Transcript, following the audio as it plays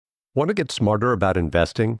Want to get smarter about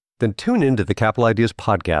investing? Then tune into the Capital Ideas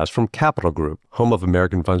podcast from Capital Group, home of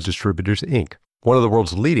American Funds Distributors, Inc., one of the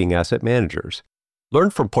world's leading asset managers.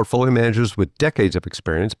 Learn from portfolio managers with decades of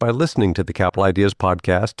experience by listening to the Capital Ideas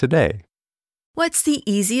podcast today. What's the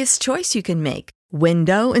easiest choice you can make?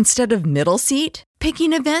 Window instead of middle seat?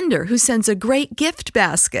 Picking a vendor who sends a great gift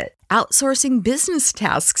basket? Outsourcing business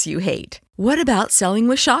tasks you hate? What about selling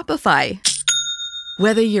with Shopify?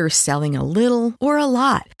 Whether you're selling a little or a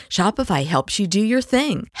lot, Shopify helps you do your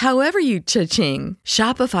thing, however you cha-ching.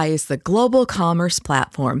 Shopify is the global commerce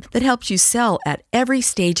platform that helps you sell at every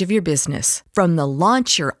stage of your business. From the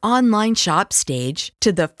launch your online shop stage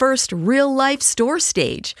to the first real-life store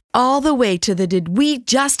stage, all the way to the did we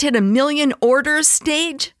just hit 1 million orders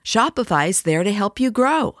stage. Shopify's there to help you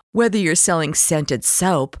grow. Whether you're selling scented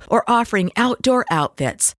soap or offering outdoor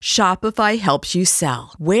outfits, Shopify helps you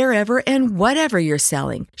sell. Wherever and whatever you're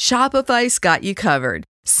selling, Shopify's got you covered.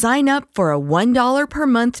 Sign up for a $1 per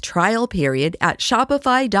month trial period at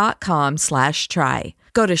shopify.com/try.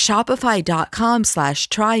 Go to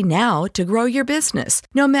shopify.com/try now to grow your business,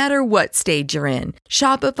 no matter what stage you're in.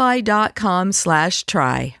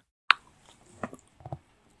 Shopify.com/try.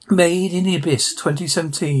 Made in the Abyss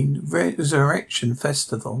 2017 Resurrection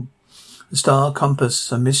Festival. The star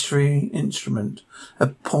compass, a mystery instrument,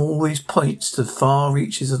 always points to the far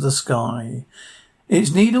reaches of the sky.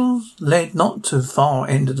 Its needles led not to the far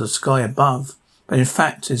end of the sky above, but in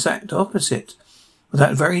fact the exact opposite. Without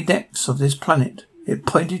the very depths of this planet, it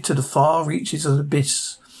pointed to the far reaches of the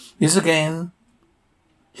abyss.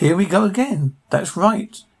 Here we go again. That's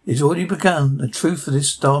right. It's already begun. The truth of this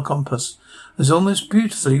star compass was most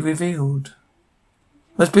beautifully revealed.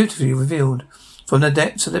 From the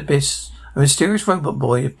depths of the abyss, a mysterious robot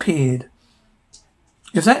boy appeared.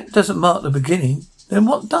 If that doesn't mark the beginning, then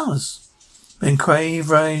what does? When Crave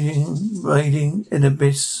raiding in the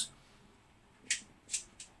abyss.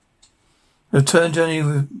 The return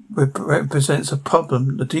journey represents a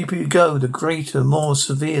problem. The deeper you go, the greater, more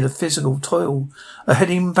severe the physical toil.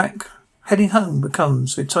 Heading home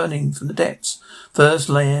becomes returning from the depths. First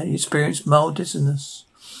layer, you experience mild dizziness.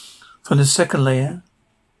 From the second layer,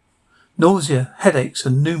 nausea, headaches,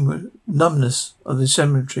 and numbness of the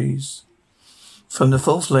cemeteries. From the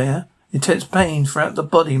fourth layer, intense pain throughout the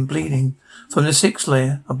body and bleeding. From the sixth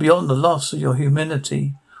layer, and beyond the loss of your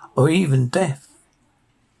humanity, or even death.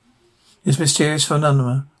 This mysterious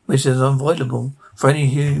phenomenon, which is unavoidable for any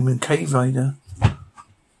human cave raider,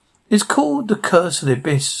 is called the Curse of the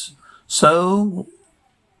Abyss. So,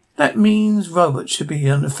 that means robots should be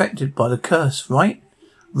unaffected by the curse, right?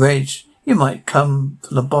 Reg, you might come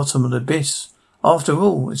from the bottom of the abyss. After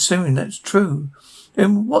all, assuming that's true,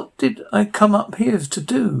 then what did I come up here to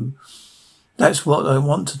do? That's what I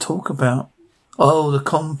want to talk about. Oh, the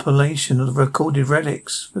compilation of the recorded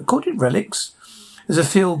relics. Recorded relics? Is a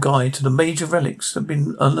field guide to the major relics that have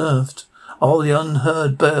been unearthed. Oh, the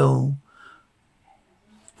unheard bell.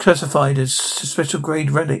 Classified as special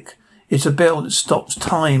grade relic. It's a bell that stops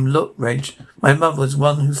time. Look, Reg, my mother was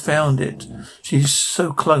one who found it. She's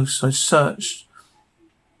so close. I searched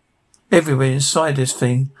everywhere inside this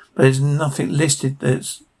thing, but there's nothing listed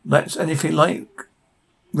that's anything like.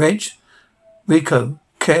 Rico,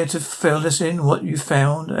 care to fill us in what you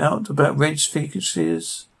found out about Reg's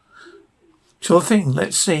features? Sure thing.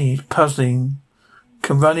 Let's see. Puzzling.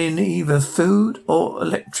 Can run in either food or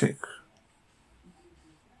electric.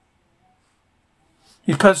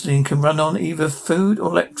 His puzzling can run on either food or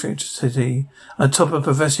electricity, on top of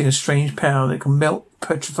possessing a strange power that can melt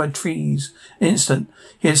petrified trees. Instant,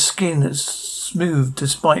 he has skin that's smooth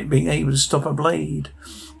despite being able to stop a blade.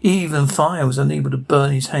 Even fire was unable to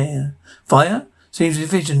burn his hair. Fire? Seems his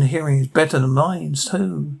vision and hearing is better than mine,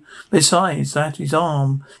 too. Besides that, his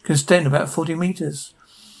arm can extend about 40 meters.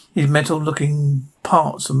 His metal-looking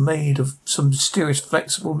parts are made of some mysterious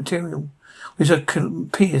flexible material, which can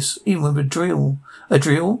pierce even with a drill. A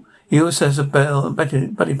drill? He also has a belly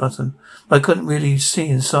button, but I couldn't really see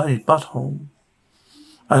inside his butthole.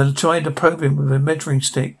 I tried to probe him with a measuring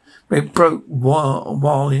stick, but it broke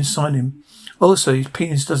while inside him. Also, his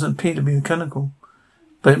penis doesn't appear to be mechanical,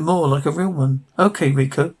 but more like a real one. Okay,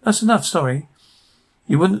 Rico, that's enough, sorry.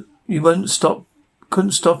 You couldn't stop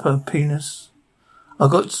her penis. I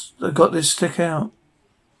got this stick out.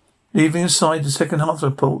 Leaving aside the second half of the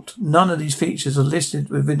report, none of these features are listed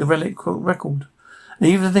within the relic record. And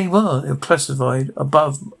even if they were classified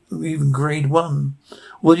above even grade 1.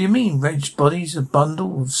 What do you mean? Reg's body's a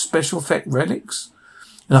bundle of special effect relics?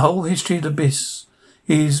 In the whole history of the Abyss,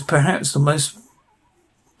 he is perhaps the most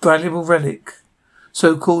valuable relic,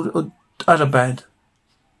 so-called Adabad,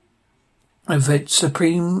 of its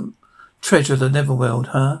supreme treasure of the Netherworld,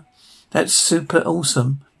 huh? That's super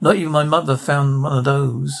awesome. Not even my mother found one of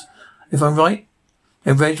those. If I'm right,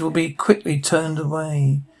 a Reg will be quickly turned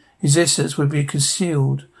away. His assets would be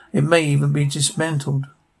concealed. It may even be dismantled.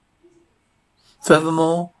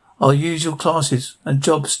 Furthermore, our usual classes and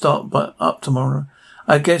jobs start up tomorrow.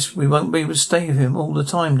 I guess we won't be able to stay with him all the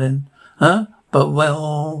time then. Huh? But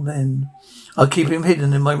well then, I'll keep him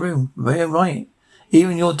hidden in my room. Very right.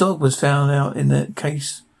 Even your dog was found out in that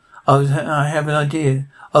case. I have an idea.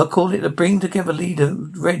 I'll call it the Bring Together Leader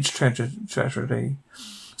Reg tragedy.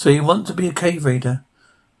 So you want to be a cave raider?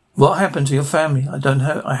 What happened to your family?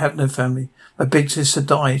 I have no family. My big sister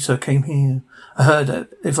died, so I came here. I heard that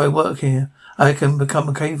if I work here, I can become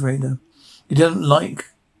a cave raider. You don't look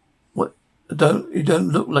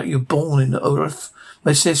like you're born in the earth.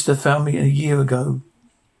 My sister found me a year ago.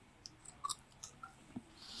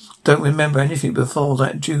 Don't remember anything before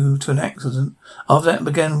that due to an accident. After that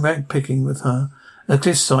began rag picking with her in a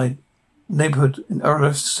cliffside neighborhood in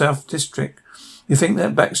Earth's South District. You think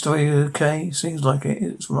that backstory is okay? Seems like it.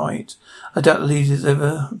 It's right. I doubt the leader's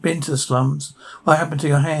ever been to the slums. What happened to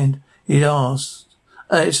your hand? He'd asked.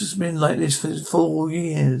 It's just been like this for 4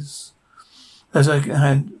 years. As I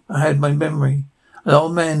had my memory. An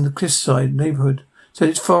old man in the cliffside neighborhood said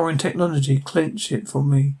it's foreign technology. Clench it for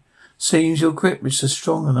me. Seems your grip is just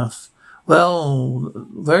strong enough. Well,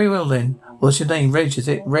 very well then. What's your name? Reg, is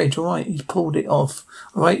it? Reg, all right. He's pulled it off.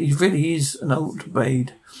 All right, he really is an old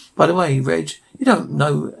maid. By the way, Reg, you don't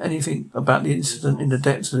know anything about the incident in the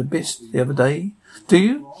depths of the abyss the other day, do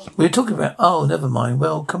you? We were talking about... Oh, never mind.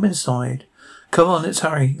 Well, come inside. Come on, let's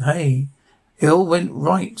hurry. Hey, it all went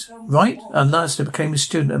right. Right? I nicely became a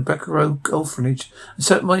student at Beccaro Orphanage and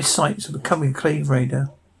set my sights on becoming a cave raider.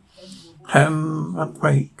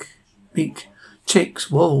 Beak.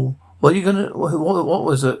 Chicks, whoa. What are you gonna... What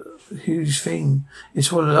was it? Huge thing. It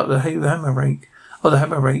swallowed up the hammer rake. Oh, the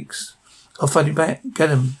hammer rakes. I'll fight him back. Get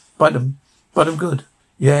him. Bite him. Bite him good.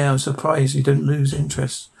 Yeah, I'm surprised you don't lose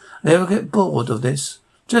interest. I never get bored of this.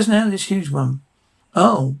 Just now, this huge one.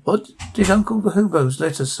 Oh, what did Uncle Hugo's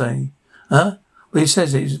letter say? Huh? Well, he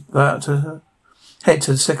says he's about to head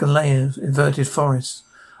to the second layer of inverted forest.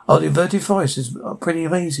 Oh, the inverted forest is pretty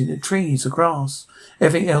amazing. The trees, the grass,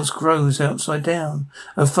 everything else grows upside down.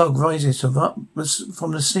 A fog rises from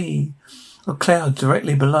the sea. A cloud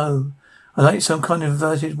directly below. I like some kind of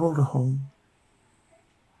inverted waterhole.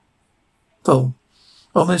 Full.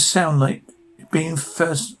 Almost sound like being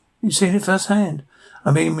first. You've seen it firsthand.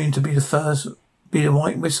 I mean to be the first, be the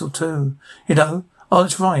white whistle too. You know? Oh,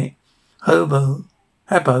 that's right.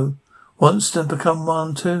 Habbo wants to become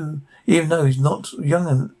one too, even though he's not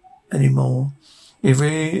young anymore. Is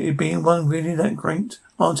being one really that great,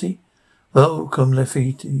 Auntie? Welcome,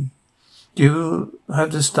 Lefty. Do you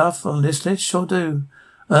have the stuff on this list? Sure do.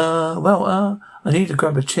 I need to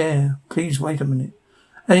grab a chair. Please wait a minute.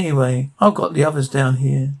 Anyway, I've got the others down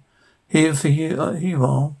here. Here for you, here you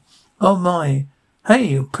are. Oh my. Hey,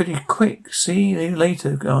 you're pretty quick. See you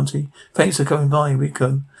later, Auntie. Thanks for coming by,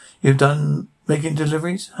 Rico. You've done making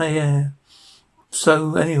deliveries? Hey, yeah.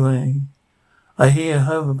 So, anyway, I hear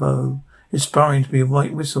Habbo aspiring to be a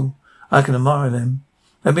white whistle. I can admire them.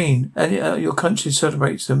 I mean, your country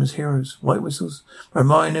celebrates them as heroes, white whistles.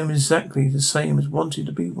 Remind them exactly the same as wanting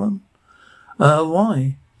to be one.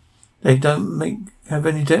 Why? They don't have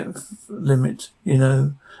any depth limit, you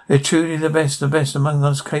know. They're truly the best among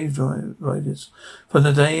us cave riders. From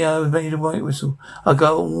the day I was made a white whistle, I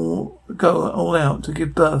go all out to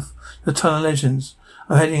give birth to a ton of legends.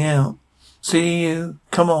 I'm heading out. See you.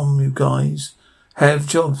 Come on, you guys. Have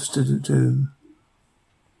jobs to do.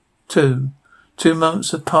 2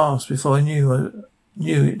 months had passed before I knew it.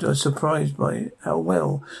 I was surprised by how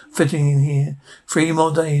well fitting in here. 3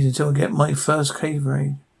 more days until I get my first cave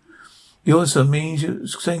raid. It also means you're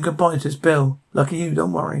saying goodbye to this bell. Lucky you,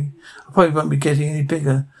 don't worry. I probably won't be getting any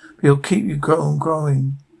bigger, but it'll keep you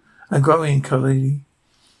growing, Khalidi.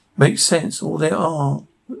 Makes sense. All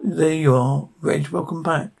there you are. Reg, welcome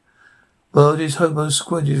back. Well, this hobo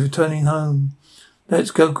squid is returning home.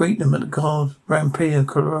 Let's go greet them at the guard Rampia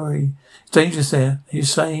Karori. It's dangerous there, you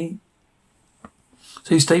say?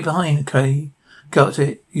 So you stay behind, okay? Got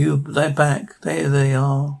it. They're back. There they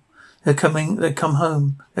are. They come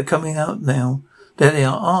home. They're coming out now. There they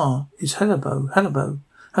are. Ah, it's Habbo. Hello?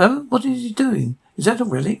 What is he doing? Is that a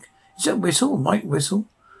relic? Is that a white whistle?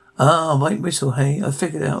 Ah, white whistle, hey. I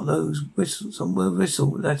figured out those whistles. Some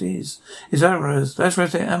whistle, that is. It's ours. That's right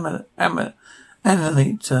there.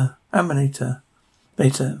 Emanator.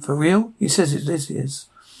 Later. For real? He says this is.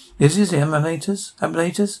 This is the Emanators?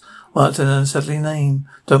 Well, it's an unsettling name.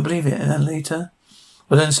 Don't believe it. Later.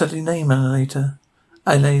 Well, an unsettling name,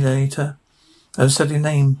 Annihilator. Unsettling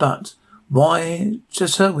name, but Why,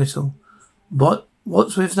 just her whistle.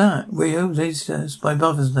 What's with that? Rio, that's my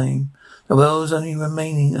mother's name. The world's only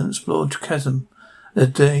remaining unexplored chasm, the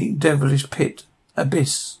devilish pit,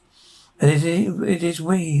 abyss. And it is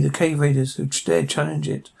we, the cave raiders, who dare challenge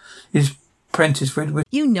it. His apprentice Red Whistle.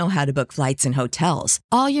 You know how to book flights and hotels.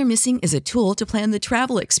 All you're missing is a tool to plan the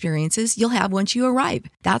travel experiences you'll have once you arrive.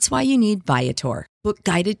 That's why you need Viator. Book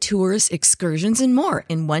guided tours, excursions, and more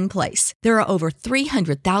in one place. There are over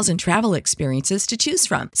 300,000 travel experiences to choose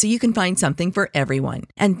from, so you can find something for everyone.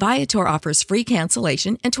 And Viator offers free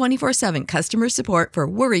cancellation and 24/7 customer support for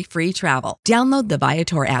worry-free travel. Download the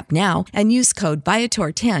Viator app now and use code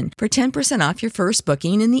Viator10 for 10% off your first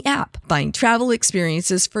booking in the app. Find travel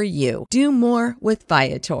experiences for you. Do more with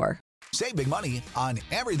Viator. Save big money on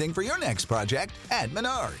everything for your next project at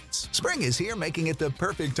Menards. Spring is here, making it the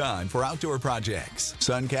perfect time for outdoor projects.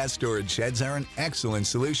 Suncast storage sheds are an excellent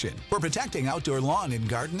solution for protecting outdoor lawn and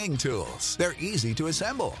gardening tools. They're easy to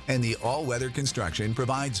assemble, and the all-weather construction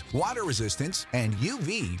provides water resistance and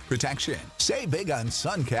UV protection. Save big on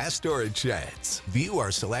Suncast storage sheds. View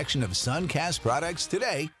our selection of Suncast products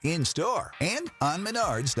today in store and on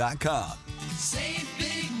Menards.com. Save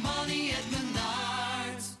big money at Menards.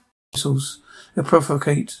 Whistles that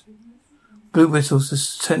provocate. Blue whistles, the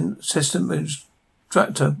system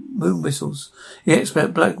instructor. Moon whistles, the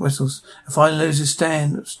expert. Black whistles, and finally those who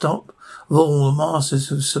stand stop of all the masters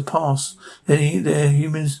who surpass their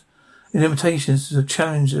humans in limitations to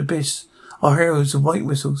challenge the abyss. Our heroes, the white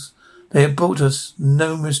whistles. They have brought us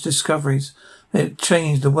numerous discoveries. They have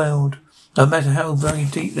changed the world. No matter how very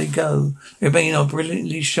deep they go, they remain our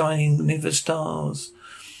brilliantly shining near stars.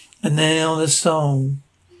 And now the soul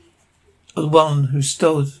of the one who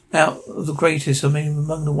stood out of the greatest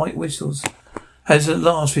among the white whistles has at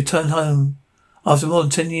last returned home. After more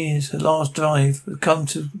than 10 years, her last drive had come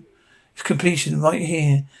to completion right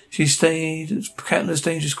here. She stayed countless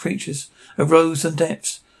dangerous creatures, arose and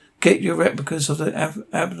depths. Get your replicas of the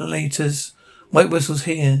ablalators. White whistles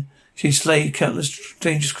here. She slayed countless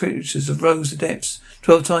dangerous creatures, arose the depths.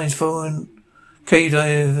 12 times foreign cave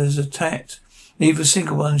divers attacked. Neither a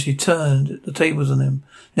single one she turned the tables on them.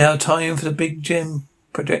 Now time for the big gem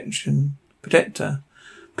protector.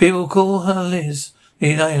 People call her Liz,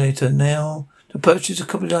 the Annihilator. Now to purchase a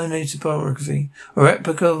copy of the Annihilator biography, a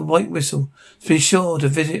replica of White Whistle, be sure to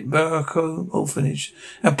visit Barraco Orphanage.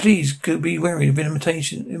 And please be wary of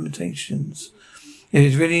imitations. If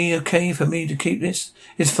it's really okay for me to keep this,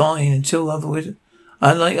 it's fine until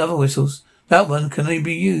unlike other whistles, that one can only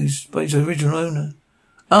be used by its original owner.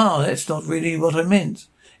 Ah, that's not really what I meant.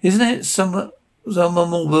 Isn't it someone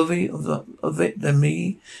more worthy of it than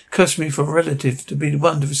me? Customary for a relative to be the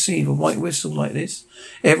one to receive a white whistle like this.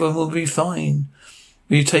 Everyone will be fine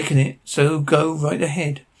with you taking it, so go right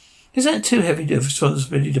ahead. Is that too heavy a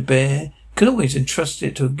responsibility to bear? Can always entrust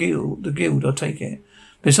it to the guild, I'll take it.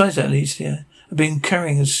 Besides that, Alicia, I've been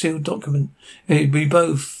carrying a sealed document. We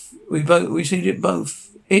received it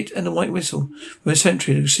both. It and the white whistle from a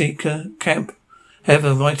sentry to seeker camp.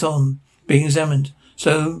 However, right on, being examined.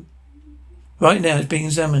 So, right now it's being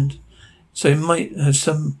examined. So it might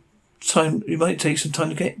take some time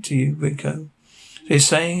to get to you, Rico. So he's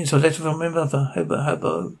saying it's a letter from my mother,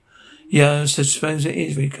 Hubbo. Yeah, I suppose it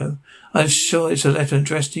is, Rico. I'm sure it's a letter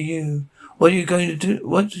addressed to you. What are you going to do?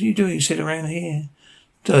 What are you doing sitting around here?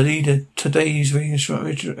 The leader, today's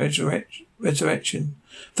resurrection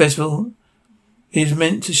festival is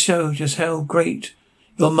meant to show just how great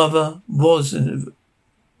your mother was, and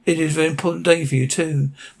it is a very important day for you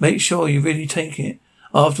too. Make sure you really take it.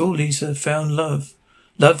 After all, Lisa found love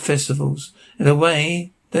festivals. In a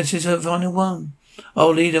way, that is her final one. Our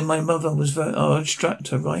leader, my mother, was our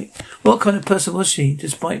instructor, right? What kind of person was she,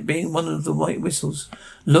 despite being one of the white whistles?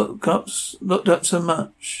 Looked up so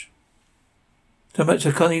much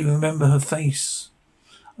I can't even remember her face.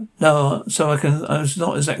 No, I was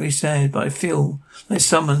not exactly sad, but I feel like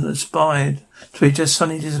someone aspired to be just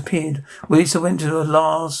suddenly disappeared. Lisa went to her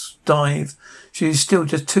last dive. She was still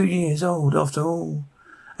just 2 years old after all.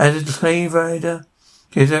 As a cave raider,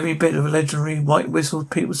 she was every bit of a legendary white whistle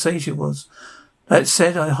people say she was. That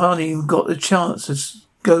said, I hardly even got the chance to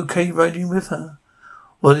go cave raiding with her.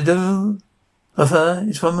 What I do of her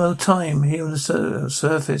is one more time here on the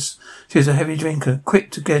surface. She was a heavy drinker, quick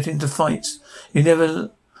to get into fights. You never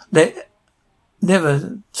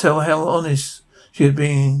tell how honest she was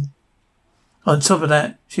being. On top of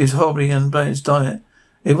that, she was horribly unbalanced diet.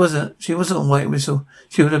 She wasn't a white whistle.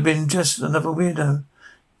 She would have been just another weirdo.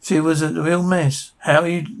 She was a real mess. How are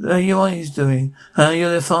your eyes doing?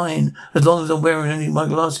 You're fine. As long as I'm wearing only my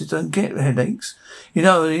glasses, don't get headaches. You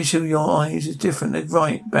know, the issue with your eyes is different.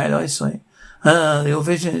 They're bad eyesight. Your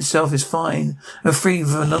vision itself is fine and free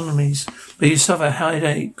of anomalies, but you suffer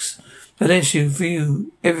headaches unless you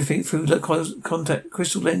view everything through contact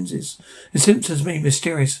crystal lenses. The symptoms may be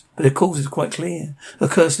mysterious, but the cause is quite clear. The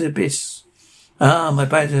cursed abyss. My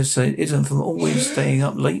badger isn't from always staying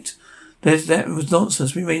up late. That was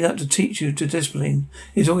nonsense. We made up to teach you to discipline.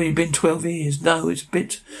 It's already been 12 years. No, it's a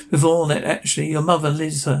bit before that, actually. Your mother,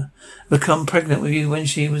 Liza, become pregnant with you when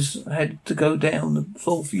she had to go down the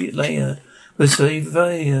 4th layer with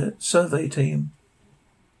the survey team.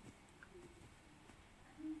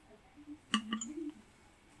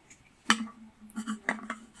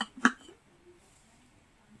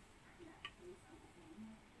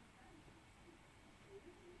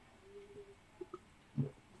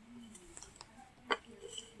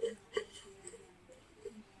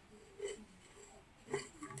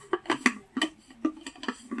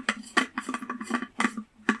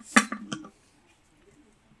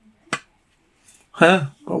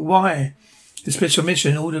 But why? The special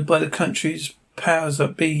mission ordered by the country's powers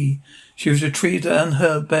that be. She was retrieved an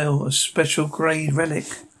unheard bell, a special grade relic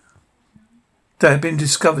that had been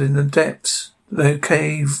discovered in the depths. The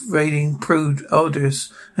cave raiding proved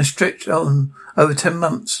arduous and stretched on over 10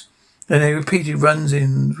 months. Then they repeated runs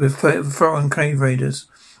in with foreign cave raiders,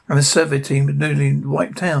 and the survey team was nearly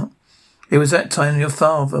wiped out. It was that time your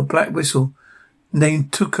father, a black whistle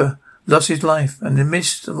named Tuka, lost his life, and in the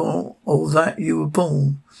midst of all that you were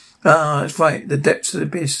born. That's right, the depths of the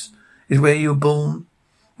abyss is where you were born.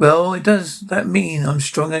 Well, does that mean I'm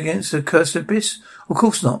strong against the cursed abyss? Of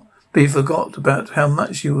course not, but you forgot about how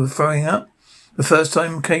much you were throwing up the first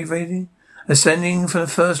time cave raiding. Ascending from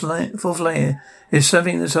the fourth layer is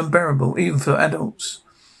something that's unbearable, even for adults.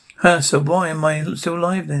 So why am I still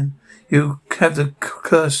alive then? You have the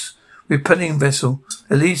curse repelling vessel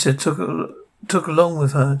Elisa took along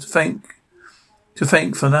with her to thank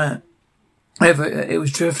for that. However, it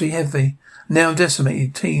was dreadfully heavy. Now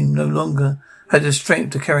decimated team no longer had the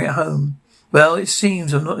strength to carry it home. Well, it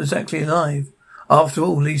seems I'm not exactly alive. After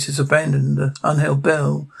all, Lisa's abandoned the unheld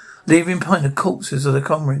bell, leaving behind the corpses of the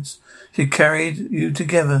comrades. She carried you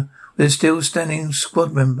together with a still standing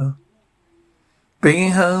squad member.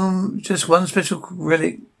 Bringing home just one special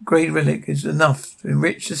grade relic is enough to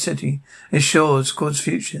enrich the city, ensure the squad's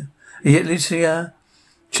future. And yet Lucia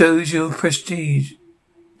chose your prestige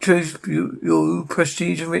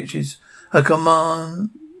and riches, her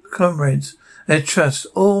comrades, their trust,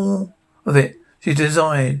 all of it. She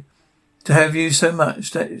desired to have you so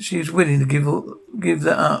much that she was willing to give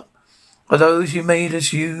that up. For those who made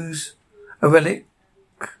us use a relic,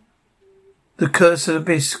 the curse of the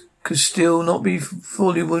abyss could still not be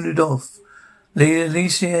fully wounded off.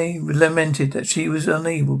 Alicia lamented that she was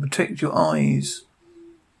unable to protect your eyes.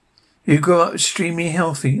 You grew up extremely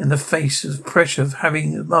healthy, and the face of pressure of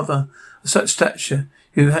having a mother of such stature,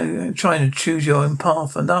 you were trying to choose your own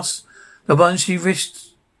path, and thus the one she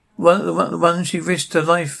risked her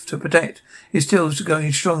life to protect is still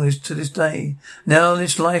going strong to this day. Now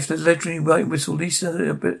this life, the legendary white whistle,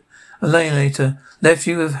 Lisa a later left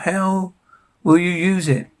you with. How will you use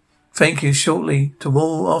it? Thank you. Shortly to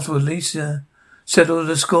war afterward, Lisa settled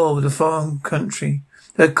the score with a foreign country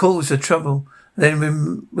that caused the trouble.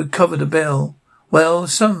 Then recovered the bell. Well,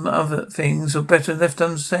 some other things are better left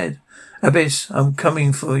unsaid. Abyss, I'm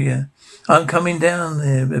coming for you. I'm coming down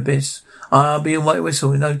there, Abyss. I'll be a white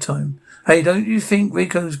whistle in no time. Hey, don't you think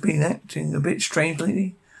Rico's been acting a bit strange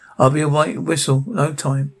lately? I'll be a white whistle in no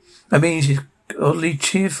time. I mean, she's oddly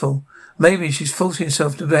cheerful. Maybe she's forcing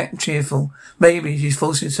herself to act cheerful. Maybe she's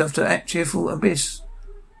forcing herself to act cheerful, Abyss.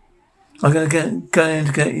 I'm going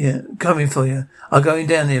to get you. Coming for you. I'm going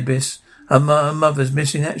down the Abyss. Her mother's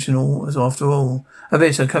missing action after all.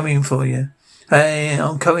 Abyss, I'm coming for you. Hey,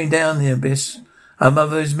 I'm coming down the Abyss. Her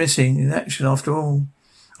mother is missing in action after all.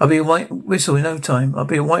 I'll be a white whistle in no time.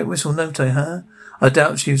 Huh? I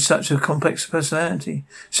doubt she's such a complex personality.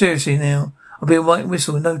 Seriously now. I'll be a white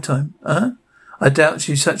whistle in no time. Huh? I doubt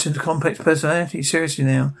she's such a complex personality. Seriously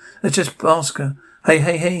now. Let's just ask her.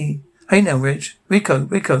 Hey. Hey now,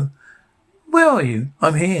 Rico. Where are you?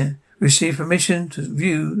 I'm here. Receive permission to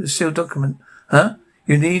view the sealed document. Huh?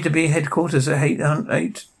 You need to be headquarters at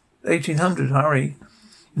 1800. Hurry.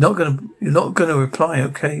 You're not gonna reply.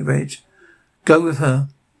 Okay, Reg. Go with her.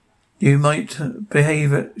 She might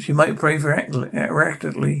behave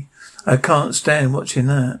erratically. I can't stand watching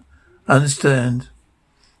that. Understood.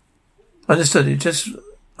 It just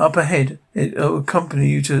up ahead. It'll accompany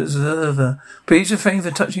you to observe her. Please refrain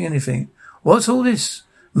from touching anything. What's all this?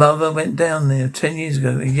 Mother went down there 10 years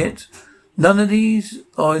ago, and yet none of these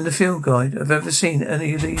are in the field guide. I've ever seen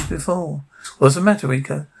any of these before. What's the matter,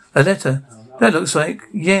 Rico? A letter. That looks like,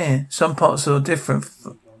 yeah, some parts are different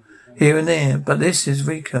here and there, but this is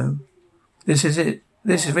Rico. This is it.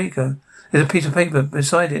 This is Rico. There's a piece of paper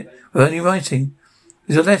beside it with only writing.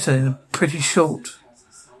 There's a letter in a pretty short.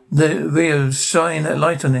 The Rio's shine that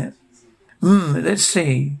light on it. Let's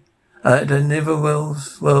see. At the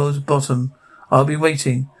Neverwell's bottom, I'll be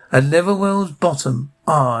waiting. At Neverwell's bottom,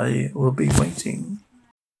 I will be waiting.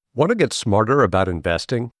 Want to get smarter about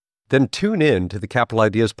investing? Then tune in to the Capital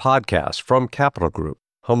Ideas podcast from Capital Group,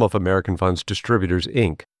 home of American Funds Distributors,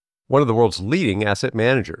 Inc., one of the world's leading asset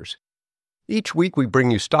managers. Each week, we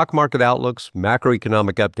bring you stock market outlooks,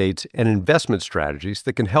 macroeconomic updates, and investment strategies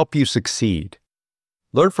that can help you succeed.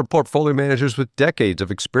 Learn from portfolio managers with decades of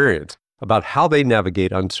experience about how they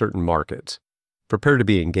navigate uncertain markets. Prepare to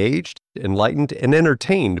be engaged, enlightened, and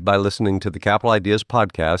entertained by listening to the Capital Ideas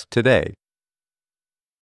podcast today.